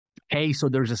Hey, so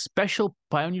there's a special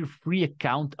Pioneer free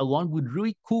account along with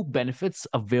really cool benefits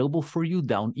available for you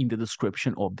down in the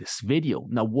description of this video.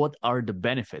 Now, what are the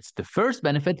benefits? The first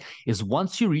benefit is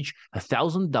once you reach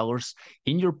 $1,000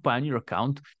 in your Pioneer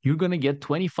account, you're going to get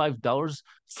 $25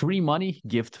 free money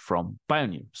gift from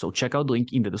Pioneer. So check out the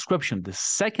link in the description. The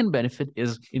second benefit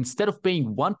is instead of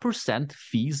paying 1%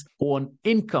 fees on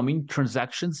incoming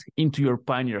transactions into your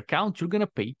Pioneer account, you're going to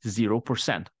pay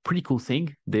 0%. Pretty cool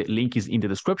thing. The link is in the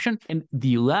description. And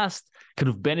the last kind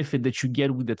of benefit that you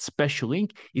get with that special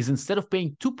link is instead of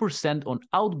paying 2% on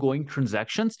outgoing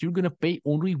transactions, you're going to pay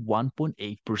only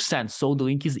 1.8%. So the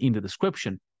link is in the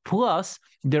description. Plus,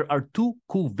 there are two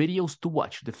cool videos to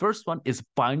watch. The first one is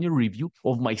Pioneer review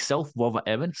of myself, Vova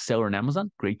Evan, seller on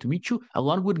Amazon. Great to meet you,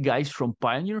 along with guys from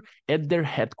Pioneer at their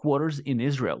headquarters in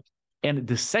Israel. And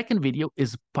the second video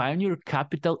is Pioneer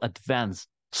Capital Advance.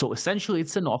 So essentially,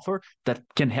 it's an offer that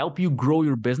can help you grow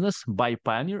your business by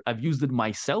Pioneer. I've used it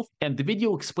myself, and the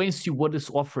video explains to you what this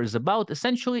offer is about.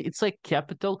 Essentially, it's like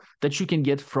capital that you can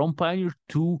get from Pioneer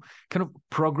to kind of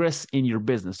progress in your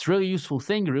business. Really useful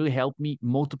thing, really helped me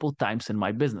multiple times in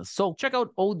my business. So check out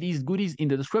all these goodies in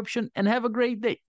the description and have a great day.